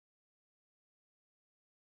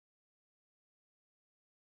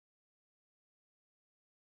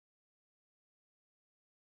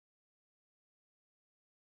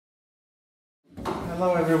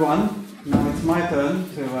Hello everyone. Now it's my turn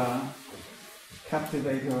to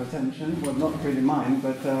captivate your attention. Well, not really mine,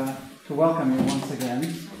 but to welcome you once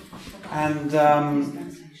again. And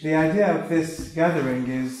the idea of this gathering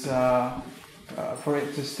is for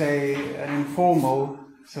it to stay an informal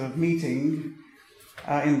sort of meeting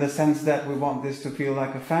in the sense that we want this to feel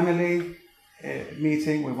like a family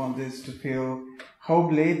meeting. We want this to feel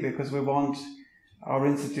homely because we want our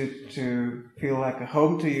institute to feel like a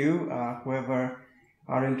home to you, whoever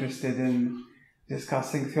are interested in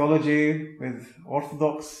discussing theology with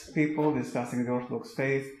Orthodox people, discussing the Orthodox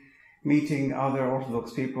faith, meeting other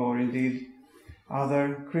Orthodox people, or indeed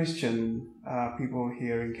other Christian people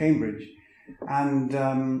here in Cambridge. And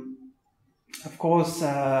of course,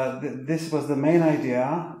 this was the main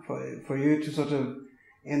idea, for you to sort of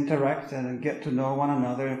interact and get to know one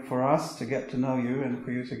another, for us to get to know you and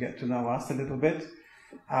for you to get to know us a little bit,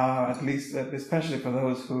 at least especially for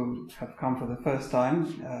those who have come for the first time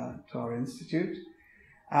to our institute.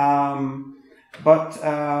 But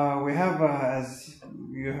we have, as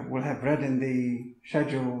you will have read in the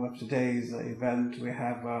schedule of today's event, we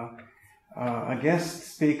have a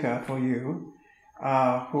guest speaker for you,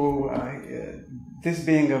 who, this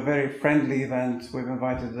being a very friendly event, we've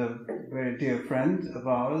invited a very dear friend of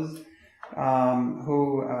ours,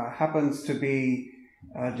 who happens to be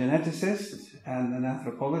a geneticist and an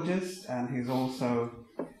anthropologist, and he's also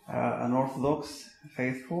an Orthodox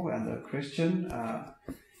faithful and a Christian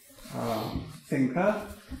thinker.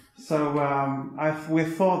 So we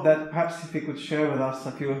thought that perhaps if he could share with us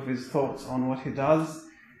a few of his thoughts on what he does,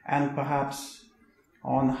 and perhaps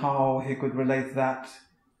on how he could relate that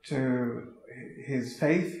to his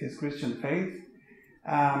faith, his Christian faith.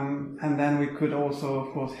 And then we could also,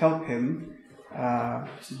 of course, help him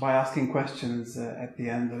by asking questions at the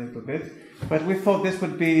end a little bit. But we thought this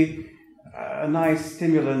would be a nice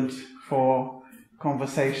stimulant for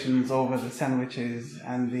conversations over the sandwiches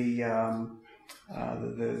and the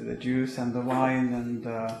juice and the wine, and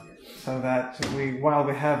so that while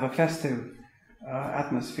we have a festive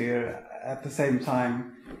atmosphere, at the same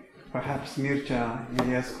time, perhaps Mircea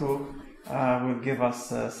Iliescu will give us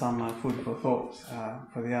some food for thought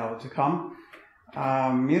for the hour to come.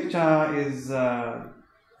 Mircea is an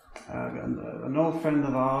old friend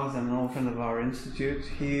of ours and an old friend of our institute.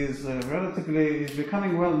 He is he's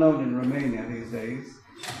becoming well known in Romania these days,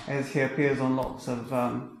 as he appears on lots of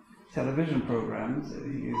television programs.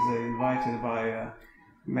 He is invited by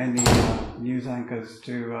many news anchors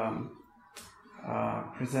to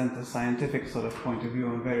present a scientific sort of point of view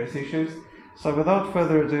on various issues. So without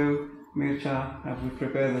further ado, Mircea, we've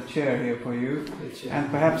prepared a chair here for you, and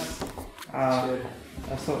perhaps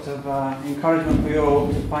a sort of encouragement for you all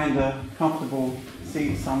to find a comfortable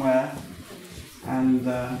seat somewhere and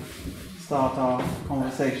start our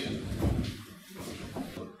conversation.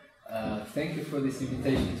 Thank you for this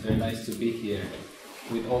invitation. It's very nice to be here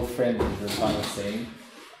with old friends, as I was saying.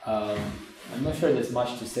 I'm not sure there's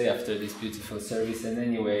much to say after this beautiful service, and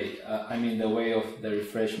anyway, I'm in the way of the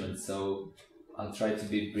refreshments, so I'll try to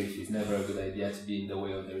be brief. It's never a good idea to be in the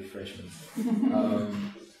way of the refreshments.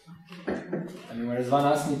 I mean, when Răzvan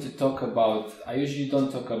asked me to talk about, I usually don't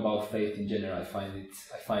talk about faith in general. I find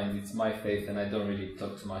it's my faith, and I don't really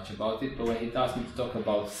talk too much about it. But when he asked me to talk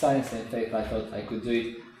about science and faith, I thought I could do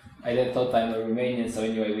it. I then thought I'm a Romanian, so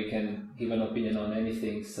anyway, we can give an opinion on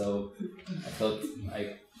anything. So I thought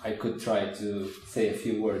I could try to say a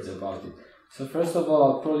few words about it. So first of all,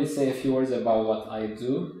 I'll probably say a few words about what I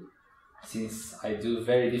do, since I do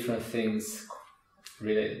very different things,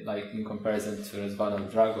 really, like in comparison to Răzvan and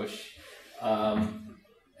Dragos.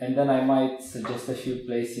 And then I might suggest a few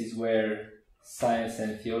places where science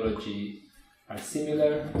and theology are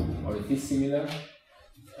similar or dissimilar.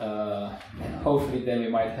 And hopefully then we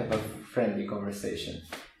might have a friendly conversation.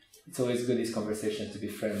 It's always good, this conversation, to be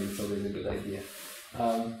friendly. It's always a good idea.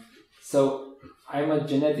 So I'm a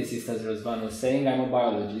geneticist, as Răzvan was saying. I'm a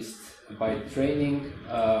biologist by training.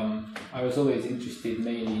 I was always interested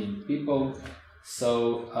mainly in people,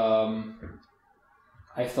 so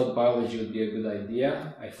I thought biology would be a good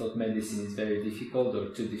idea. I thought medicine is very difficult, or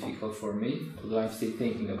too difficult for me, although I'm still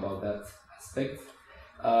thinking about that aspect.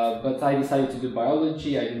 But I decided to do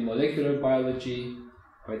biology. I did molecular biology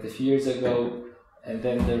quite a few years ago. And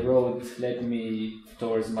then the road led me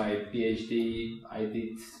towards my PhD. I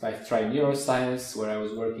tried neuroscience, where I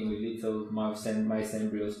was working with little mouse and mice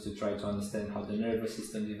embryos to try to understand how the nervous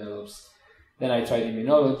system develops. Then I tried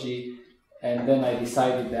immunology, and then I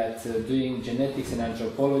decided that doing genetics and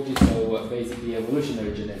anthropology, so basically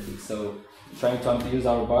evolutionary genetics, so trying to use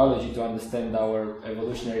our biology to understand our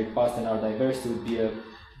evolutionary past and our diversity would be a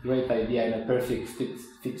great idea and a perfect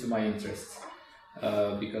fit to my interests.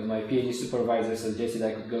 because my PhD supervisor suggested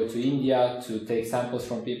I could go to India to take samples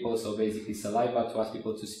from people, so basically saliva, to ask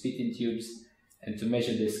people to spit in tubes and to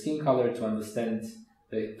measure their skin color to understand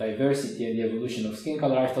the diversity and the evolution of skin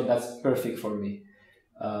color. I thought that's perfect for me.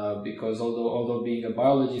 Because although being a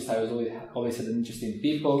biologist, I was always had an interest in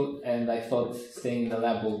people, and I thought staying in the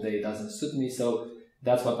lab all day doesn't suit me, so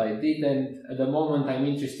that's what I did. And at the moment I'm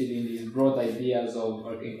interested in these broad ideas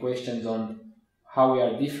or in questions on how we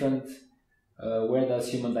are different, where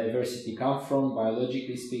does human diversity come from,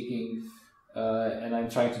 biologically speaking, and I'm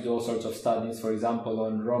trying to do all sorts of studies, for example,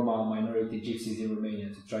 on Roma minority gypsies in Romania,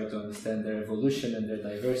 to try to understand their evolution and their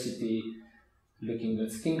diversity, looking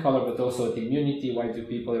at skin color, but also at immunity. Why do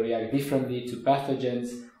people react differently to pathogens?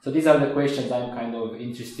 So these are the questions I'm kind of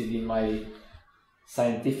interested in my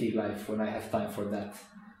scientific life when I have time for that,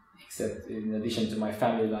 except in addition to my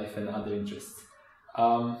family life and other interests.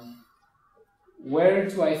 Where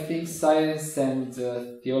do I think science and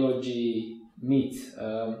theology meet?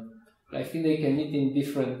 I think they can meet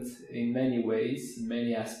in many ways, in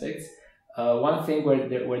many aspects. One thing where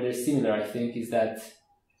they're similar, I think, is that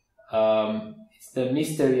it's the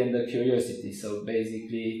mystery and the curiosity. So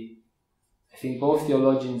basically, I think both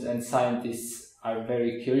theologians and scientists are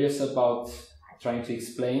very curious about trying to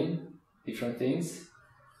explain different things.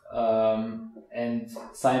 And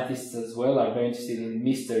scientists as well are very interested in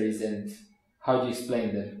mysteries and how do you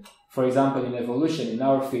explain them. For example, in evolution, in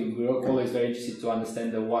our field, we're always very interested to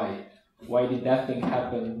understand the why. Why did that thing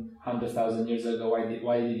happen 100,000 years ago?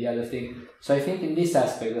 Why did the other thing? So I think in this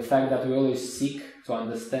aspect, the fact that we always seek to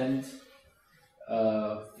understand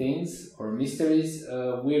things or mysteries,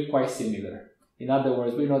 we're quite similar. In other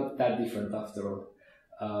words, we're not that different after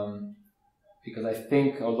all. Because I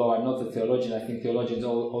think, although I'm not a theologian, I think theologians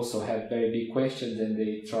also have very big questions, and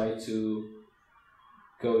they try to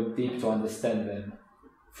go deep to understand them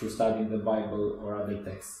through studying the Bible or other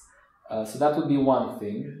texts. So that would be one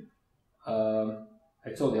thing.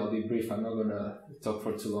 I told you I'll be brief. I'm not going to talk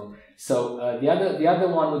for too long. So the other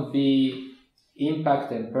one would be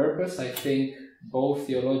impact and purpose. I think both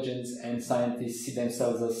theologians and scientists see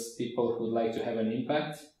themselves as people who would like to have an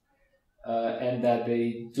impact, and that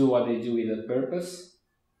they do what they do with a purpose.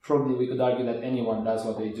 Probably we could argue that anyone does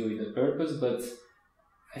what they do with a purpose, but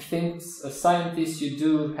I think as scientists you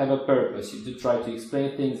do have a purpose. You do try to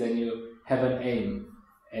explain things, and you have an aim,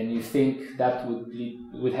 and you think that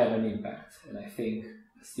would have an impact. And I think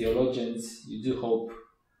as theologians you do hope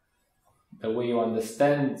the way you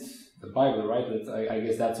understand the Bible, right? But I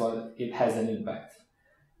guess that's what it has an impact.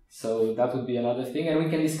 So that would be another thing, and we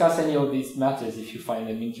can discuss any of these matters if you find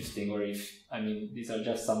them interesting, or these are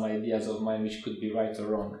just some ideas of mine which could be right or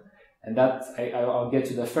wrong. And that I'll get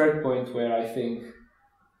to the third point where I think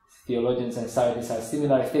theologians and scientists are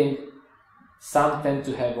similar. I think some tend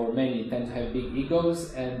to have, or many tend to have, big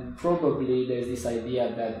egos, and probably there's this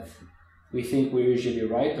idea that we think we're usually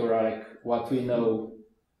right, or like what we know,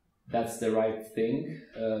 that's the right thing,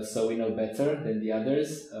 so we know better than the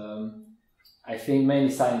others. I think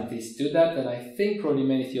many scientists do that, and I think probably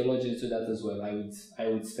many theologians do that as well. I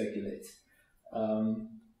would speculate.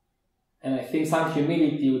 And I think some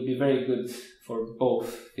humility would be very good for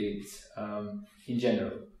both fields in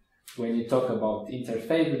general. When you talk about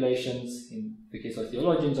interfaith relations, in the case of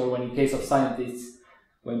theologians, or when in case of scientists,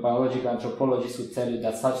 when biological anthropologists would tell you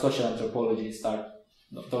that such social anthropologists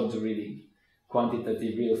don't do really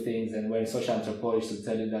quantitative real things, and when social anthropologists would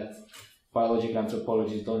tell you that biological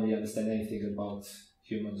anthropologists don't really understand anything about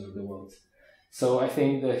humans or the world. So I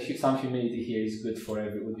think some humility here is would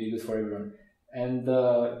be good for everyone. And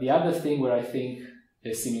the other thing where I think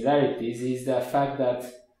there's similarities is the fact that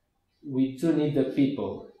we do need the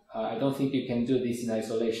people. I don't think you can do this in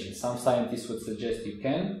isolation. Some scientists would suggest you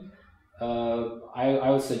can. I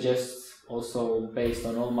would suggest also, based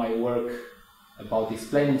on all my work about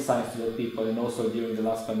explaining science to the people, and also during the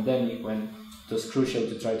last pandemic when it was crucial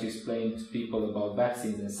to try to explain to people about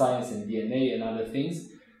vaccines and science and DNA and other things,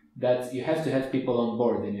 that you have to have people on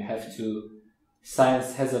board, and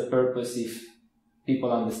science has a purpose if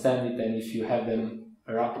people understand it, and if you have them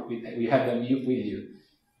with you.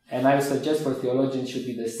 And I would suggest for theologians should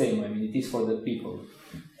be the same. It is for the people.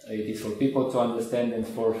 It is for people to understand, and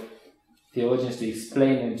for theologians to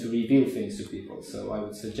explain and to reveal things to people. So I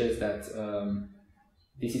would suggest that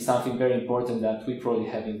this is something very important that we probably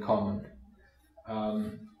have in common.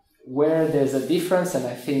 Where there's a difference, and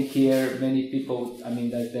I think here many people,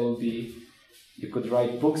 that there will be, you could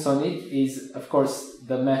write books on it, is of course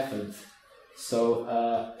the method.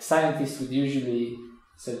 So scientists would usually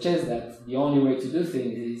suggest that the only way to do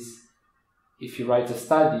things is, if you write a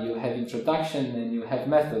study, you have introduction and you have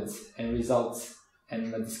methods and results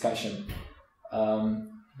and a discussion.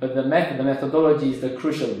 But the methodology is the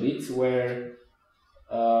crucial bit, where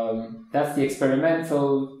that's the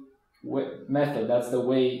experimental method. That's the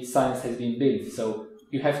way science has been built. So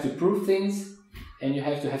you have to prove things, and you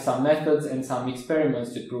have to have some methods and some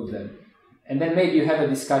experiments to prove them. And then maybe you have a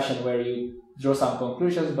discussion where you draw some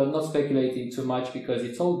conclusions, but not speculating too much, because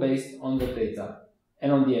it's all based on the data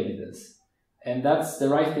and on the evidence. And that's the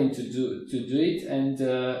right thing to do it, and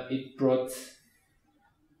it brought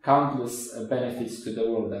countless benefits to the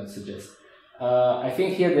world, I would suggest. I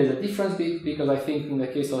think here there's a difference, because I think in the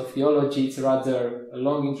case of theology, it's rather a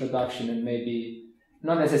long introduction and maybe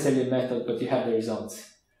not necessarily a method, but you have the results,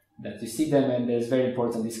 that you see them and there's very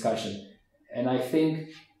important discussion. And I think,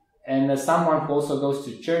 and as someone who also goes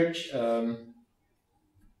to church,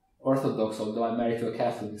 Orthodox, although I'm married to a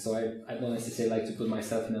Catholic, so I don't necessarily like to put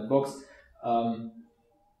myself in a box,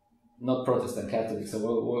 not Protestant Catholic, so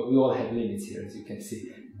we all have limits here, as you can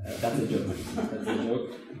see. That's a joke. That's a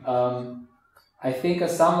joke. I think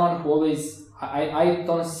as someone who always, I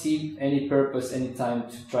don't see any purpose, any time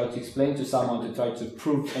to try to explain to someone, to try to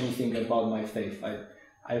prove anything about my faith.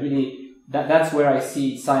 I really, that's where I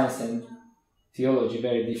see science and theology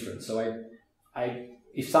very different. So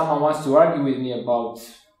if someone wants to argue with me about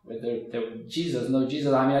whether Jesus, no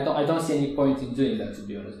Jesus, I mean, I don't see any point in doing that, to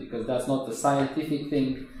be honest, because that's not a scientific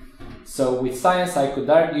thing. So with science, I could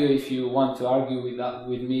argue. If you want to argue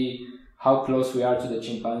with me how close we are to the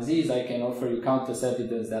chimpanzees, I can offer you countless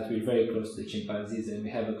evidence that we're very close to the chimpanzees and we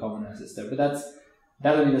have a common ancestor. But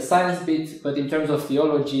that would be the science bit. But in terms of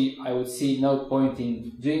theology, I would see no point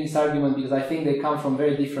in doing this argument, because I think they come from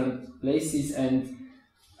very different places, and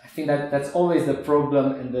I think that's always the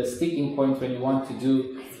problem and the sticking point when you want to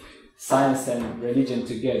do science and religion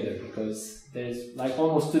together, because there's like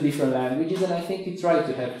almost two different languages, and I think it's right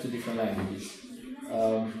to have two different languages.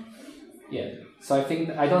 So I think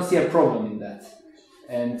I don't see a problem in that.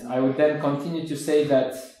 And I would then continue to say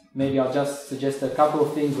that maybe I'll just suggest a couple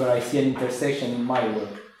of things where I see an intersection in my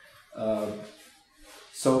work.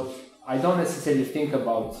 So I don't necessarily think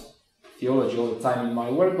about theology all the time in my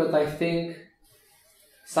work, but I think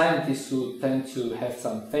scientists who tend to have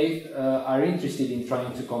some faith are interested in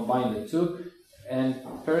trying to combine the two. And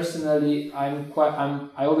personally,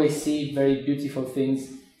 I always see very beautiful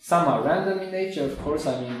things. Some are random in nature, of course,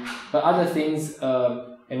 but other things,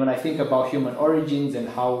 and when I think about human origins and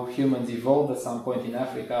how humans evolved at some point in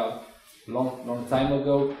Africa, long time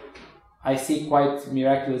ago, I see quite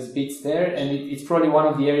miraculous bits there, and it's probably one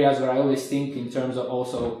of the areas where I always think in terms of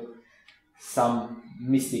also some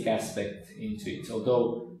mystic aspect into it,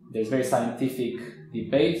 although there's very scientific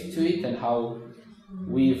debate to it and how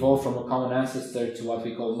we evolved from a common ancestor to what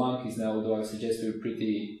we call monkeys now, although I suggest we're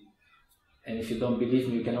pretty... And if you don't believe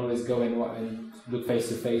me, you can always go and look face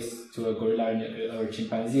to face to a gorilla or a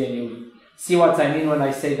chimpanzee, and you'll see what I mean when I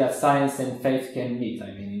say that science and faith can meet,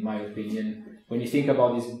 in my opinion, when you think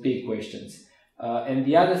about these big questions. And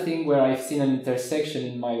the other thing where I've seen an intersection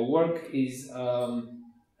in my work is, I'm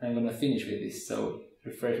going to finish with this, so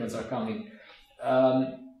refreshments are coming,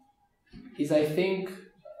 is I think,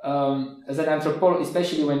 as an anthropologist,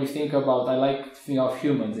 especially when you think about, I like to think of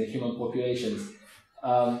humans and human populations,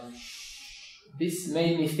 this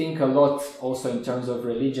made me think a lot also in terms of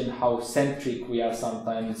religion, how centric we are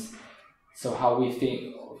sometimes. So how we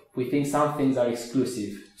think some things are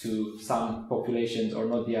exclusive to some populations or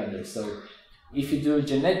not the others. So if you do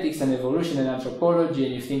genetics and evolution and anthropology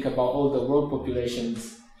and you think about all the world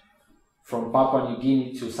populations from Papua New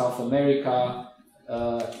Guinea to South America,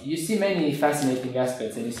 you see many fascinating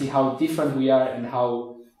aspects, and you see how different we are and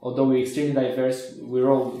how, although we're extremely diverse, we're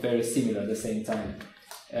all very similar at the same time.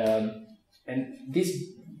 And this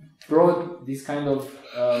kind of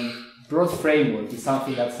broad framework is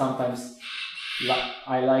something that sometimes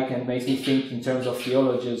I like and makes me think in terms of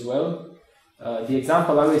theology as well. The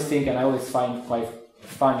example I always think, and I always find quite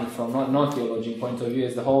funny from non-theologian point of view,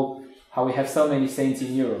 is the whole, how we have so many saints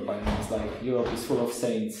in Europe. It's like Europe is full of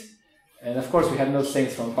saints. And of course we have no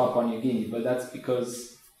saints from Papua New Guinea, but that's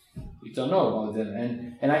because we don't know about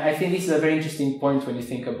them. And I think this is a very interesting point when you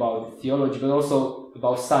think about theology, but also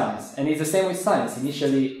about science. And it's the same with science.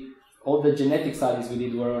 Initially, all the genetic studies we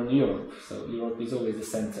did were on Europe, so Europe is always the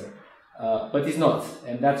center. But it's not.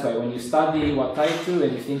 And that's why when you study what I do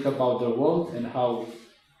and you think about the world and how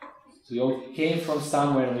we all came from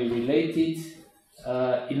somewhere and we related,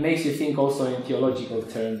 it makes you think also in theological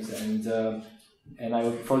terms. And I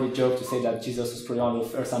would probably joke to say that Jesus was probably one of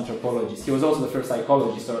the first anthropologists. He was also the first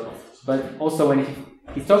psychologist, but also when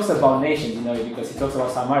he talks about nations, because he talks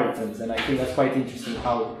about Samaritans, and I think that's quite interesting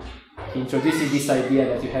how he introduces this idea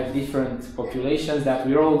that you have different populations, that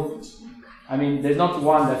we're all, I mean, there's not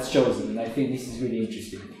one that's chosen, and I think this is really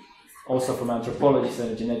interesting, also from an anthropologist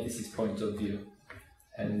and a geneticist point of view.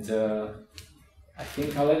 And I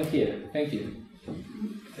think I'll end here. Thank you.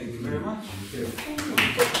 Thank you very much.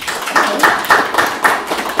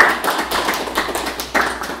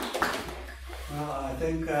 Well, I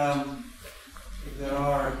think if there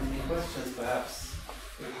are any questions, perhaps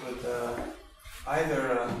we could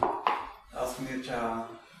either ask Mircea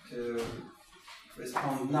to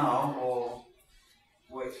respond now or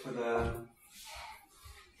wait for the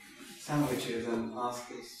sandwiches and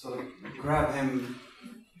ask us, sort of grab him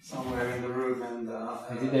somewhere in the room and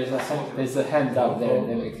there's a hand out there.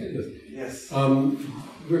 Yes.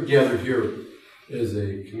 We're gathered here as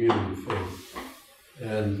a community of faith,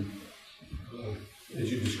 and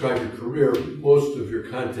as you describe your career, most of your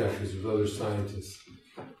contact is with other scientists.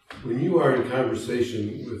 When you are in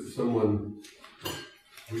conversation with someone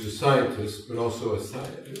who's a scientist, but also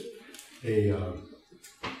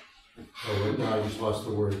now I just lost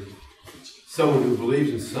the word. Someone who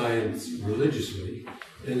believes in science religiously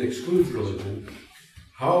and excludes religion,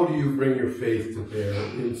 how do you bring your faith to bear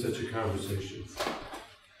in such a conversation?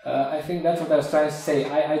 I think that's what I was trying to say.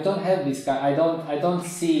 I don't have this guy.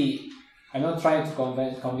 I'm not trying to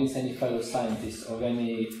convince any fellow scientists of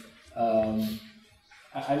any.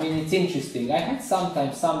 I mean, it's interesting. I had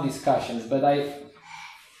sometimes some discussions, but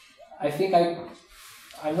I think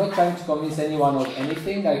I'm not trying to convince anyone of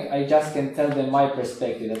anything. I just can tell them my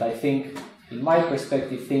perspective, that I think, in my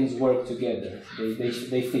perspective, things work together.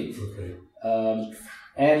 They fit. Okay.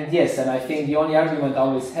 And yes, and I think the only argument I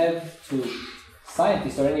always have to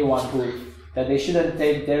scientists or anyone that they shouldn't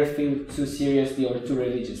take their field too seriously or too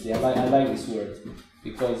religiously. I like this word,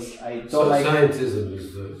 because I don't like... Scientism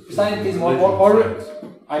is the... Scientism,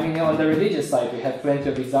 I mean, on the religious side, we have plenty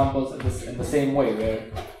of examples in the same way, where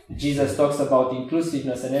Jesus talks about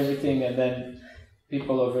inclusiveness and everything, and then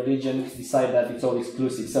people of religion decide that it's all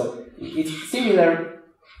exclusive. So it's similar.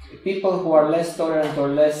 People who are less tolerant or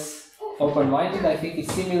less open-minded, I think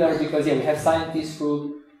it's similar, because we have scientists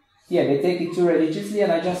who they take it too religiously,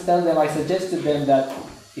 and I just tell them, I suggest to them that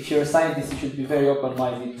if you're a scientist, you should be very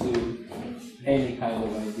open-minded to any kind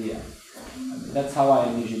of idea. I mean, that's how I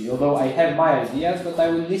am usually. Although I have my ideas, but I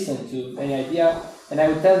will listen to any idea, and I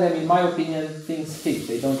will tell them, in my opinion, things fit.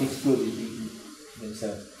 They don't exclude it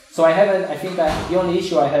themselves. So I think the only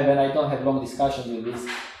issue I have, and I don't have long discussions with this,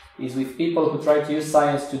 is with people who try to use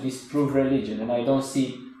science to disprove religion, and I don't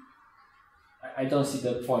see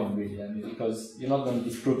that point really. I mean, because you're not going to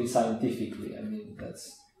disprove it scientifically. I mean,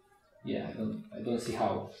 that's I don't see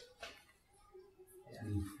how.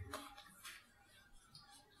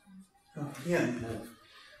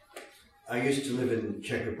 I used to live in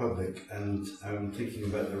Czech Republic, and I'm thinking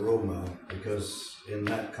about the Roma, because in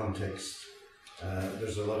that context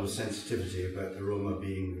there's a lot of sensitivity about the Roma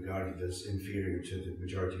being regarded as inferior to the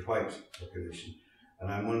majority white population.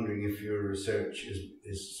 And I'm wondering if your research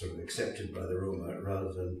is sort of accepted by the Roma,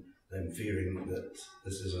 rather than them fearing that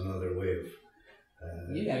this is another way of...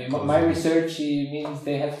 I mean, my research means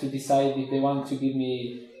they have to decide if they want to give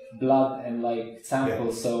me blood and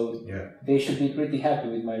samples, so they should be pretty happy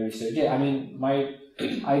with my research. I mean,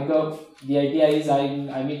 the idea is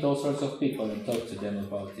I meet all sorts of people and talk to them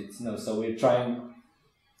about it. So we're trying...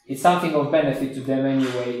 It's something of benefit to them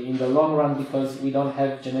anyway in the long run, because we don't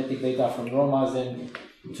have genetic data from Romas, and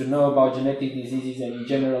to know about genetic diseases and in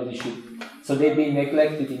general so they've been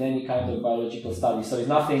neglected in any kind of biological study. So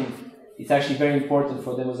it's actually very important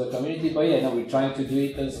for them as a community, but we're trying to do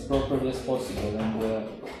it as properly as possible, and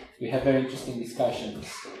we have very interesting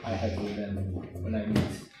discussions I have with them when I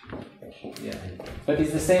meet. But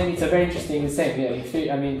it's the same, it's a very interesting same.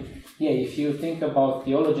 If you think about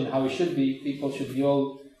theology and how it should be, people should be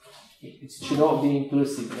all... It should all be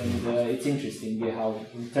inclusive, and it's interesting how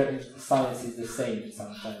science is the same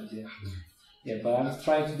sometimes. But I'm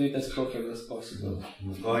trying to do it as properly as possible.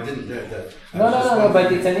 Oh, I didn't get that. No,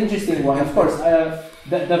 but it's an interesting one. Of course,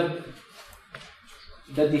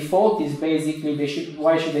 the default is basically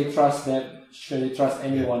why should they trust them? Should they trust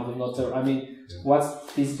anyone who's not? I mean,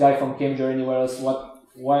 what's this guy from Cambridge or anywhere else?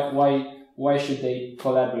 Why should they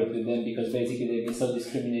collaborate with them? Because basically they've been so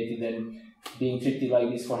discriminated and being treated like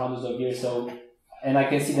this for hundreds of years. And I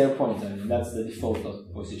can see their point. I mean, that's the default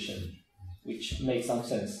position, which makes some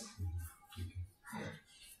sense.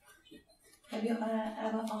 Have you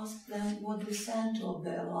ever asked them what the center of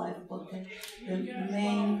their life, what the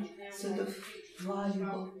main sort of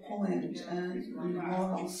valuable point and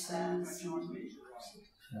moral sense?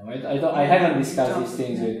 No, I haven't discussed these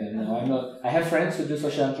things with them. No, I'm not. I have friends who do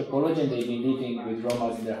social anthropology, and they've been living with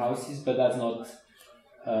Romas in their houses, but that's not.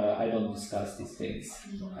 I don't discuss these things.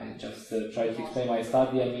 I just try to explain my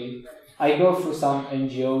study. I mean, I go through some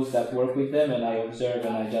NGOs that work with them, and I observe,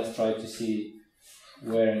 and I just try to see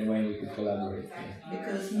where and when we could collaborate.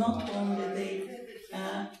 Because not only they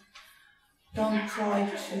don't try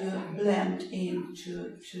to blend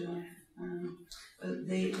into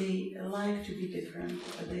they like to be different.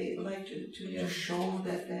 They like to show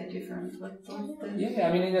that they're different. Yeah, I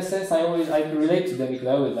mean, in a sense, I relate to them because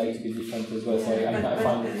I always like to be different as well. So I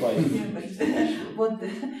find it quite. What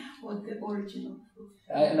the original?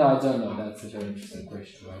 No, I don't know. That's a very interesting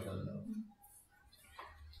question. I don't know.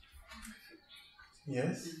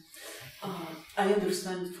 Yes. I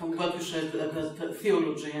understand from what you said that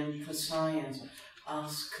theology and science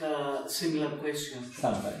ask similar questions.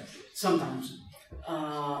 Sometimes.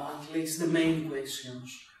 At least the main questions.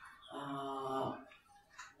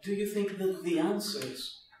 Do you think that the answers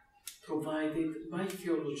provided by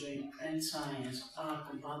theology and science are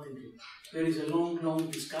compatible? There is a long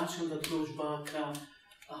discussion that goes back a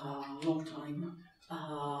long time,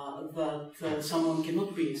 that someone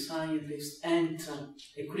cannot be a scientist and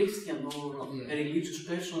a Christian or a religious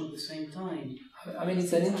person at the same time. I mean,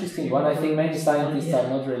 it's an interesting one. I think many scientists are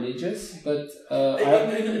not religious, but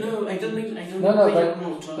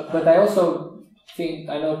but I also think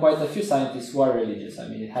I know quite a few scientists who are religious. I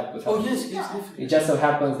mean, it happens. Oh yes, definitely. It just so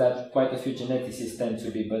happens that quite a few geneticists tend to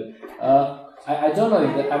be, but I don't know.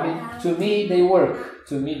 I mean, to me, they work.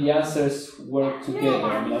 To me, the answers work together.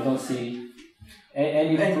 I mean, I don't see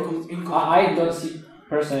I don't see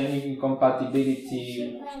personally any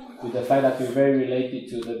incompatibility with the fact that we're very related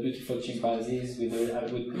to the beautiful chimpanzees with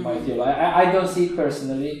my theology. I don't see it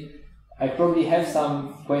personally. I probably have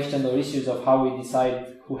some questions or issues of how we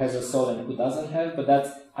decide who has a soul and who doesn't have, but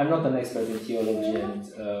I'm not an expert in theology, and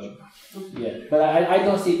but I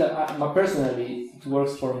don't see that personally it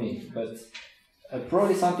works for me. But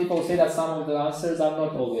probably some people say that some of the answers are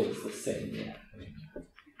not always the same. Yeah.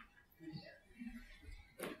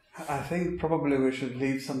 I think probably we should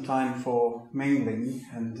leave some time for mingling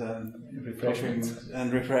and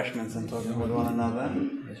refreshments and talking with one another.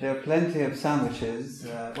 There are plenty of sandwiches.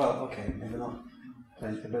 Maybe not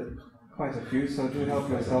plenty, but quite a few. So do help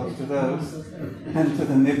yourselves to those and to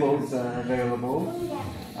the nibbles available.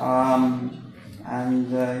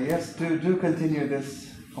 Yes, do continue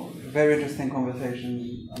this very interesting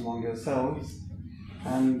conversation among yourselves.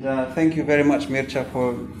 And thank you very much, Mircea,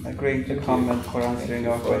 for agreeing to come and for answering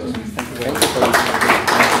our questions. Thank you very much.